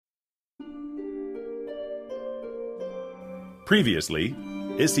Previously,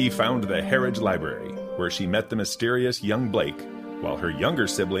 Issy found the Harridge Library, where she met the mysterious young Blake, while her younger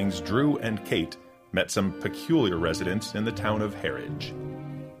siblings, Drew and Kate, met some peculiar residents in the town of Harridge.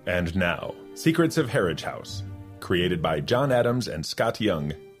 And now, Secrets of Harridge House, created by John Adams and Scott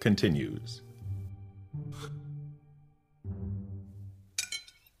Young, continues.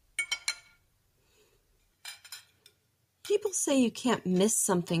 People say you can't miss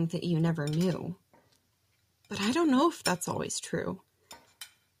something that you never knew. But I don't know if that's always true.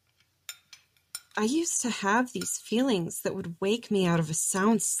 I used to have these feelings that would wake me out of a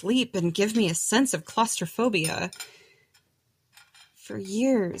sound sleep and give me a sense of claustrophobia. For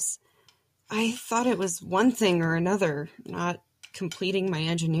years, I thought it was one thing or another, not completing my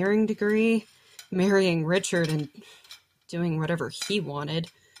engineering degree, marrying Richard, and doing whatever he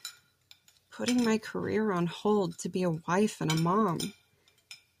wanted. Putting my career on hold to be a wife and a mom.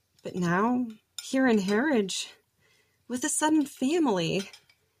 But now, here in Harridge, with a sudden family,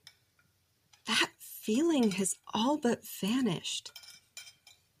 that feeling has all but vanished.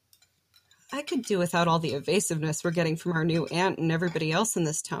 I could do without all the evasiveness we're getting from our new aunt and everybody else in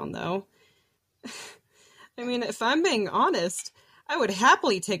this town, though. I mean, if I'm being honest, I would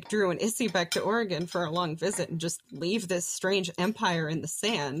happily take Drew and Issy back to Oregon for a long visit and just leave this strange empire in the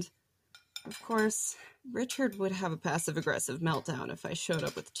sand. Of course, Richard would have a passive-aggressive meltdown if I showed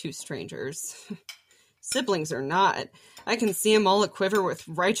up with two strangers. Siblings or not, I can see him all a-quiver with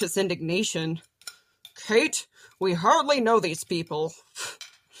righteous indignation. Kate, we hardly know these people.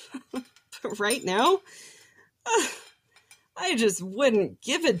 But right now, I just wouldn't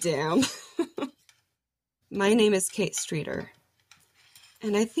give a damn. My name is Kate Streeter,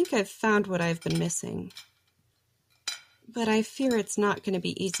 and I think I've found what I've been missing. But I fear it's not going to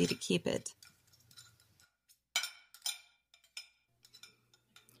be easy to keep it.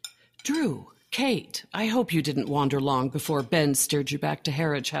 Drew, Kate, I hope you didn't wander long before Ben steered you back to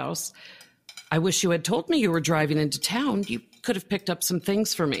Harridge House. I wish you had told me you were driving into town. You could have picked up some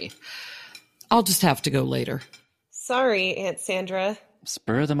things for me. I'll just have to go later. Sorry, Aunt Sandra.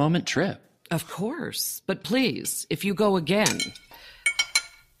 Spur-of-the-moment trip. Of course, but please, if you go again,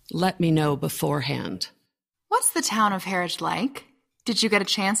 let me know beforehand. What's the town of Harridge like? Did you get a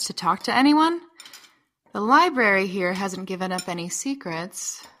chance to talk to anyone? The library here hasn't given up any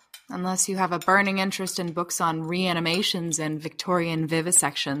secrets, unless you have a burning interest in books on reanimations and Victorian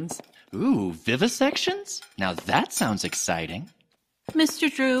vivisections. Ooh, vivisections? Now that sounds exciting. Mr.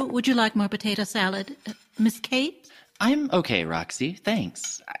 Drew, would you like more potato salad? Miss Kate? I'm okay, Roxy,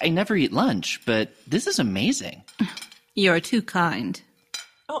 thanks. I never eat lunch, but this is amazing. You're too kind.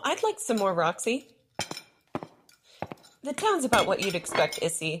 Oh, I'd like some more, Roxy. The town's about what you'd expect,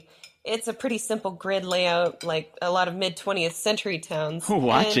 Issy. It's a pretty simple grid layout, like a lot of mid-20th century towns.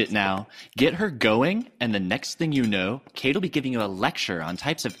 Watch it now. Get her going, and the next thing you know, Kate will be giving you a lecture on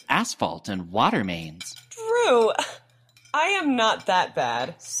types of asphalt and water mains. Drew, I am not that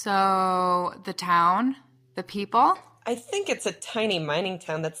bad. So, the town? The people? I think it's a tiny mining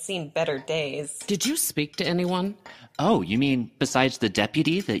town that's seen better days. Did you speak to anyone? Oh, you mean besides the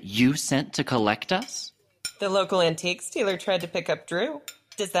deputy that you sent to collect us? The local antiques dealer tried to pick up Drew.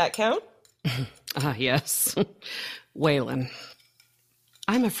 Does that count? Yes. Waylon.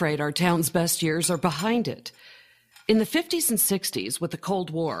 I'm afraid our town's best years are behind it. In the 50s and 60s, with the Cold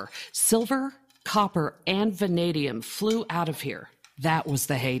War, silver, copper, and vanadium flew out of here. That was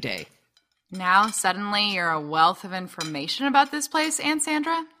the heyday. Now, suddenly, you're a wealth of information about this place, Aunt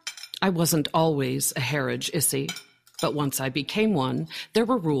Sandra? I wasn't always a Harridge Issy, but once I became one, there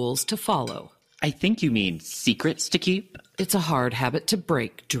were rules to follow. I think you mean secrets to keep? It's a hard habit to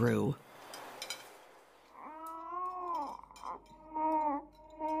break, Drew.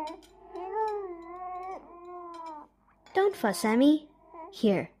 Don't fuss, Emmy.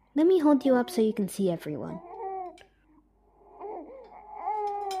 Here, let me hold you up so you can see everyone.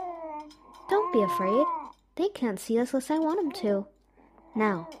 Don't be afraid. They can't see us unless I want them to.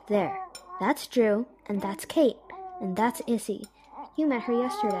 Now, there. That's Drew, and that's Kate, and that's Issy. You met her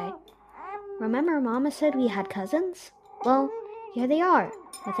yesterday. Remember Mama said we had cousins? Well, here they are,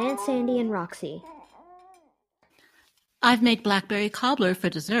 with Aunt Sandy and Roxy. I've made blackberry cobbler for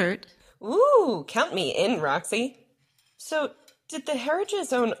dessert. Ooh, count me in, Roxy. So, did the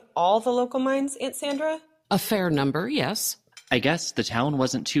Harridges own all the local mines, Aunt Sandra? A fair number, yes. I guess the town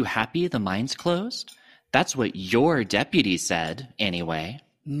wasn't too happy the mines closed? That's what your deputy said, anyway.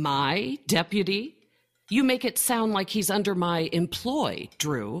 My deputy? You make it sound like he's under my employ,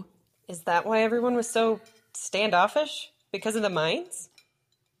 Drew. Is that why everyone was so standoffish? Because of the mines?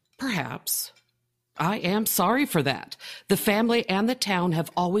 Perhaps. I am sorry for that. The family and the town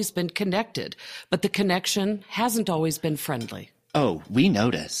have always been connected, but the connection hasn't always been friendly. Oh, we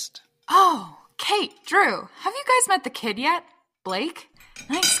noticed. Oh, Kate, Drew, have you guys met the kid yet? Blake?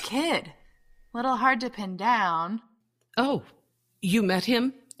 Nice kid. Little hard to pin down. Oh, you met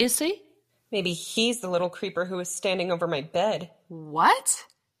him, Issy? Maybe he's the little creeper who was standing over my bed. What?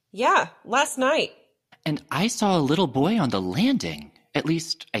 Yeah, last night. And I saw a little boy on the landing. At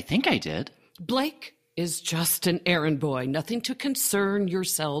least, I think I did. Blake is just an errand boy, nothing to concern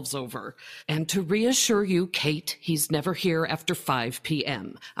yourselves over. And to reassure you, Kate, he's never here after 5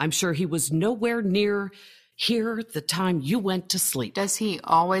 p.m. I'm sure he was nowhere near here the time you went to sleep. Does he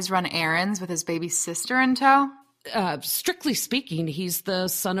always run errands with his baby sister in tow? Strictly speaking, he's the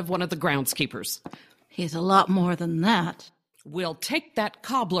son of one of the groundskeepers. He's a lot more than that. We'll take that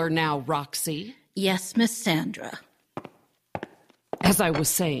cobbler now, Roxy. Yes, Miss Sandra. As I was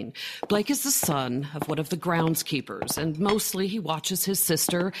saying, Blake is the son of one of the groundskeepers, and mostly he watches his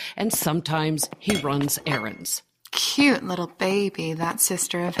sister, and sometimes he runs errands. Cute little baby, that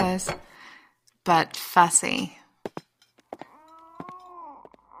sister of his. But fussy.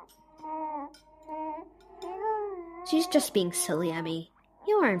 She's just being silly, Emmy.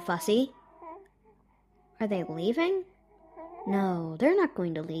 You aren't fussy. Are they leaving? No, they're not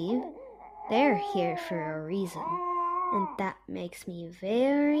going to leave. They're here for a reason. And that makes me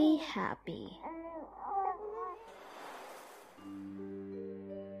very happy.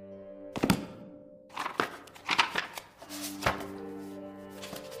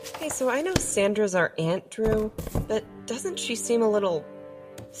 Hey, so I know Sandra's our Aunt Drew, but doesn't she seem a little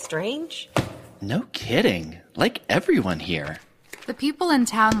strange? No kidding. Like everyone here. The people in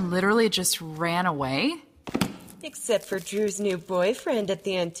town literally just ran away? Except for Drew's new boyfriend at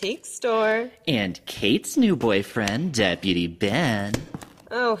the antique store. And Kate's new boyfriend, Deputy Ben.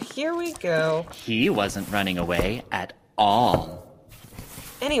 Oh, here we go. He wasn't running away at all.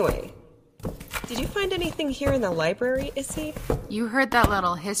 Anyway, did you find anything here in the library, Issy? You heard that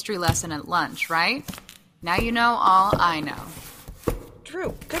little history lesson at lunch, right? Now you know all I know.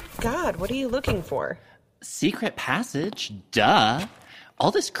 Drew, good God, what are you looking for? Secret passage, duh.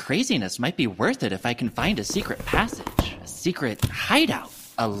 All this craziness might be worth it if I can find a secret passage, a secret hideout,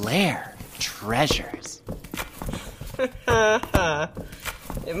 a lair, treasures.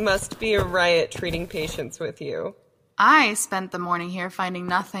 It must be a riot treating patients with you. I spent the morning here finding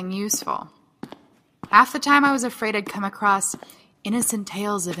nothing useful. Half the time I was afraid I'd come across innocent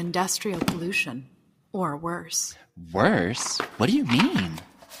tales of industrial pollution. Or worse. Worse? What do you mean?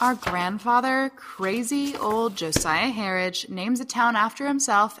 Our grandfather, crazy old Josiah Harridge, names a town after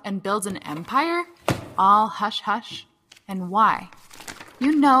himself and builds an empire? All hush-hush. And why?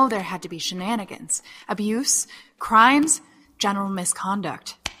 You know there had to be shenanigans, abuse, crimes, general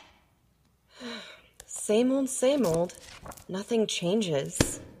misconduct. Same old, same old. Nothing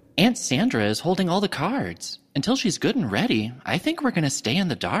changes. Aunt Sandra is holding all the cards. Until she's good and ready, I think we're going to stay in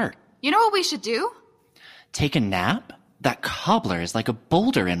the dark. You know what we should do? Take a nap? That cobbler is like a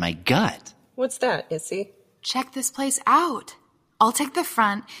boulder in my gut. What's that, Issy? Check this place out. I'll take the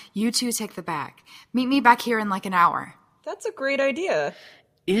front, you two take the back. Meet me back here in like an hour. That's a great idea.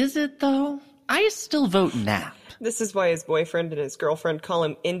 Is it, though? I still vote nap. This is why his boyfriend and his girlfriend call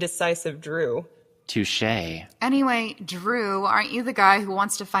him Indecisive Drew. Touché. Anyway, Drew, aren't you the guy who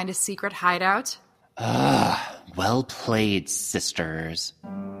wants to find a secret hideout? Well played, sisters.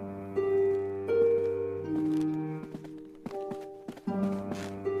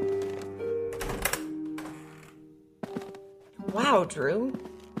 Wow, Drew.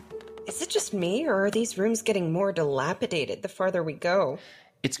 Is it just me, or are these rooms getting more dilapidated the farther we go?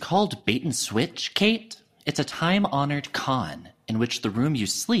 It's called bait and switch, Kate. It's a time-honored con in which the room you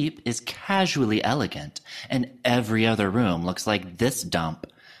sleep is casually elegant, and every other room looks like this dump.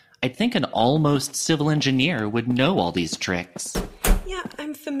 I'd think an almost civil engineer would know all these tricks. Yeah,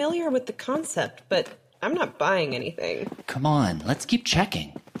 I'm familiar with the concept, but I'm not buying anything. Come on, let's keep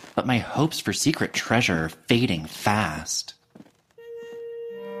checking. But my hopes for secret treasure are fading fast.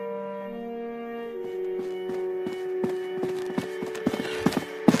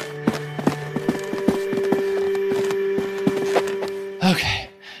 Okay,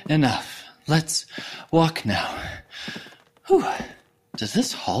 enough. Let's walk now. Whew. Does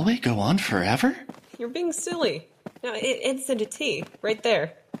this hallway go on forever? You're being silly. No, it ends into T, right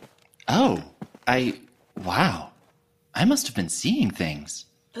there. Oh, wow. I must have been seeing things.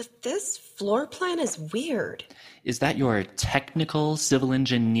 But this floor plan is weird. Is that your technical civil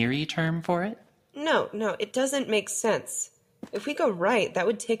engineering term for it? No, it doesn't make sense. If we go right, that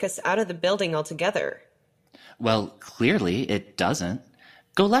would take us out of the building altogether. Well, clearly it doesn't.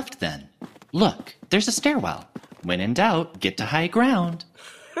 Go left then. Look, there's a stairwell. When in doubt, get to high ground.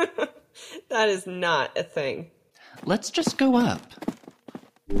 That is not a thing. Let's just go up.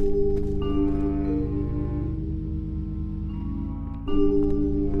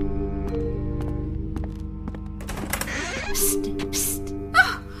 Psst, psst.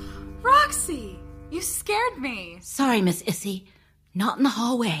 Oh, Roxy, you scared me. Sorry, Miss Issy. Not in the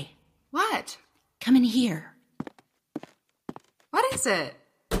hallway. What? Come in here. What is it?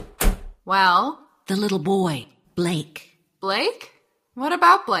 Well? The little boy, Blake. Blake? What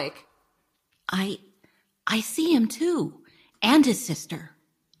about Blake? I see him too. And his sister.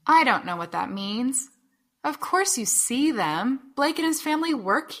 I don't know what that means. Of course you see them. Blake and his family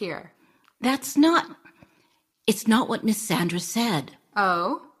work here. It's not what Miss Sandra said.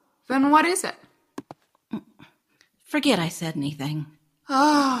 Oh? Then what is it? Forget I said anything.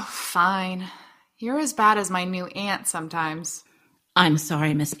 Oh, fine. You're as bad as my new aunt sometimes. I'm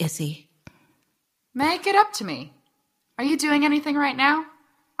sorry, Miss Issy. Make it up to me. Are you doing anything right now?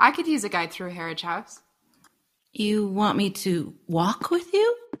 I could use a guide through Harridge House. You want me to walk with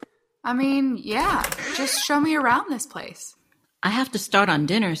you? I mean, yeah. Just show me around this place. I have to start on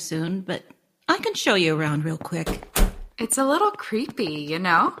dinner soon, but I can show you around real quick. It's a little creepy, you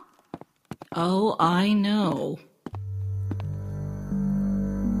know? Oh, I know.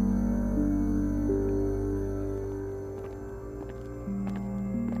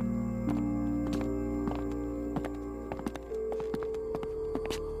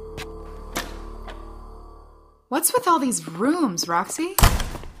 What's with all these rooms, Roxy?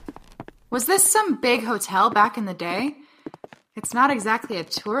 Was this some big hotel back in the day? It's not exactly a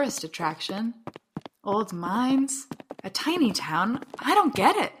tourist attraction. Old mines, a tiny town. I don't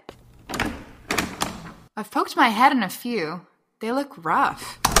get it. I've poked my head in a few. They look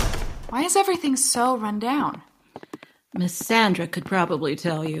rough. Why is everything so run down? Miss Sandra could probably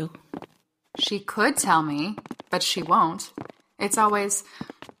tell you. She could tell me, but she won't. It's always,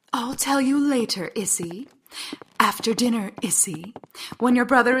 "I'll tell you later, Issy. After dinner, Issy. When your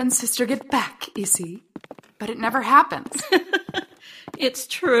brother and sister get back, Issy." But it never happens. It's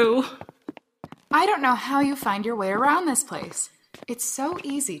true. I don't know how you find your way around this place. It's so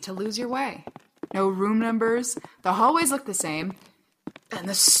easy to lose your way. No room numbers, the hallways look the same, and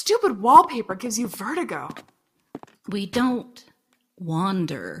the stupid wallpaper gives you vertigo. We don't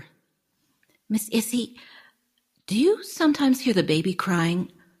wander. Miss Issy, do you sometimes hear the baby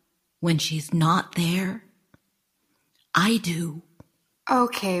crying when she's not there? I do.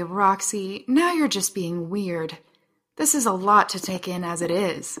 Okay, Roxy, now you're just being weird. This is a lot to take in as it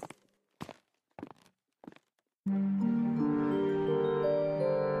is.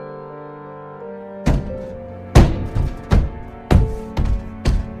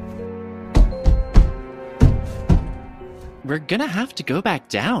 We're gonna have to go back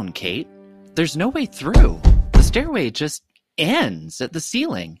down, Kate. There's no way through. The stairway just ends at the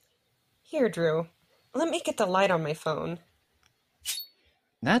ceiling. Here, Drew. Let me get the light on my phone.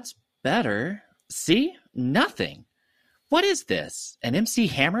 That's better. See? Nothing. What is this? An MC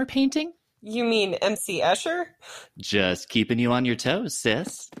Hammer painting? You mean MC Escher? Just keeping you on your toes,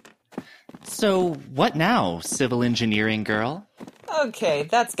 sis. So, what now, civil engineering girl? Okay,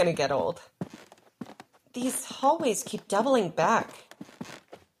 that's gonna get old. These hallways keep doubling back.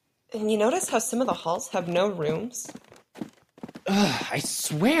 And you notice how some of the halls have no rooms? Ugh, I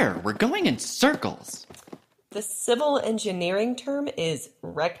swear, we're going in circles. The civil engineering term is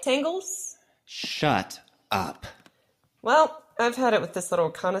rectangles? Shut up. Well, I've had it with this little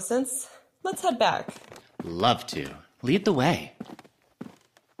reconnaissance. Let's head back. Love to. Lead the way.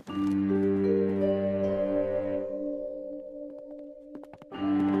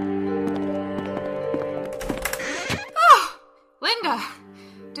 Oh, Linda,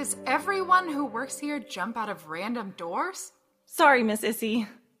 does everyone who works here jump out of random doors? Sorry, Miss Issy.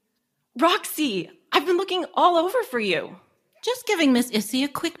 Roxy, I've been looking all over for you. Just giving Miss Issy a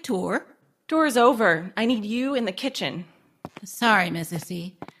quick tour. Door's over. I need you in the kitchen. Sorry, Miss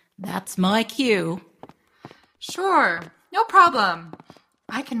Issy. That's my cue. Sure, no problem.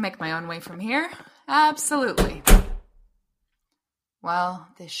 I can make my own way from here. Absolutely. Well,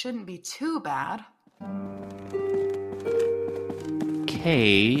 this shouldn't be too bad.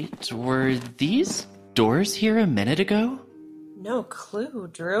 Kate, were these doors here a minute ago? No clue,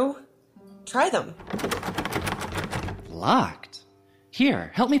 Drew. Try them. Locked.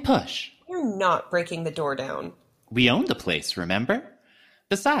 Here, help me push. You're not breaking the door down. We own the place, remember?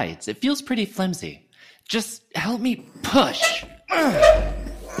 Besides, it feels pretty flimsy. Just help me push.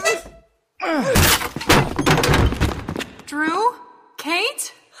 Drew?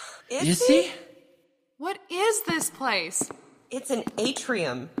 Kate? Is You see? What is this place? It's an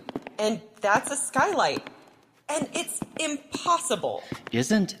atrium. And that's a skylight. And it's impossible.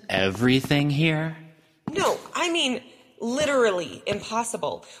 Isn't everything here? No, I mean literally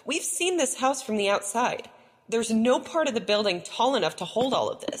impossible. We've seen this house from the outside. There's no part of the building tall enough to hold all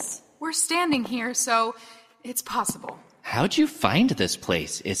of this. We're standing here, so it's possible. How'd you find this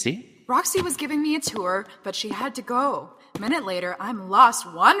place, Issy? Roxy was giving me a tour, but she had to go. A minute later, I'm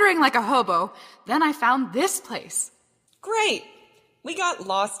lost, wandering like a hobo. Then I found this place. Great! We got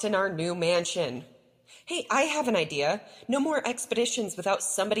lost in our new mansion. Hey, I have an idea. No more expeditions without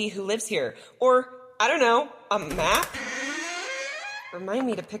somebody who lives here. Or, I don't know, a map? Remind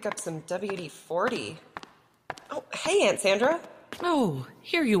me to pick up some WD-40. Oh, hey, Aunt Sandra. Oh,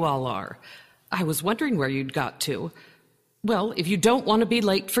 here you all are. I was wondering where you'd got to. Well, if you don't want to be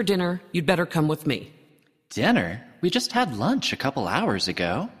late for dinner, you'd better come with me. Dinner? We just had lunch a couple hours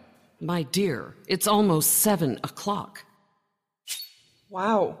ago. My dear, it's almost 7 o'clock.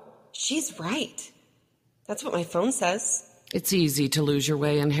 Wow, she's right. That's what my phone says. It's easy to lose your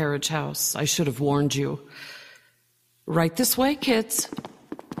way in Harridge House. I should have warned you. Right this way, kids.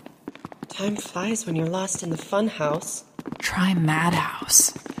 Time flies when you're lost in the fun house. Try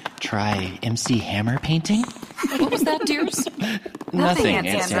Madhouse. Try MC Hammer painting? What was that, dears? Nothing, Aunt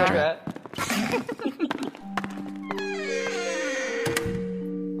Aunt Sandra.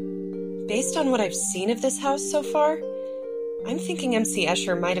 Based on what I've seen of this house so far, I'm thinking MC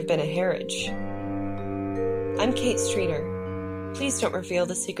Escher might have been a Harridge. I'm Kate Streeter. Please don't reveal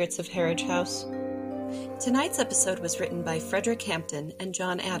the secrets of Harridge House. Tonight's episode was written by Frederick Hampton and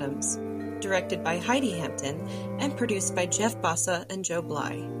John Adams, directed by Heidi Hampton, and produced by Jeff Bossa and Joe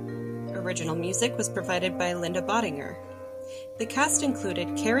Bly. Original music was provided by Linda Bottinger. The cast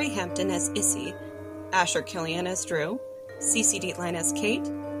included Carrie Hampton as Issy, Asher Killian as Drew, Cece Dietlein as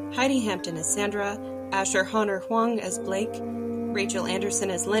Kate, Heidi Hampton as Sandra, Asher Honor Huang as Blake, Rachel Anderson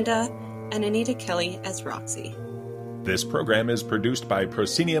as Linda, and Anita Kelly as Roxy. This program is produced by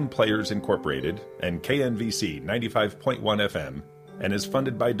Proscenium Players Incorporated and KNVC 95.1 FM and is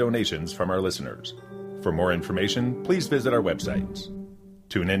funded by donations from our listeners. For more information, please visit our website.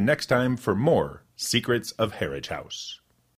 Tune in next time for more Secrets of Harridge House.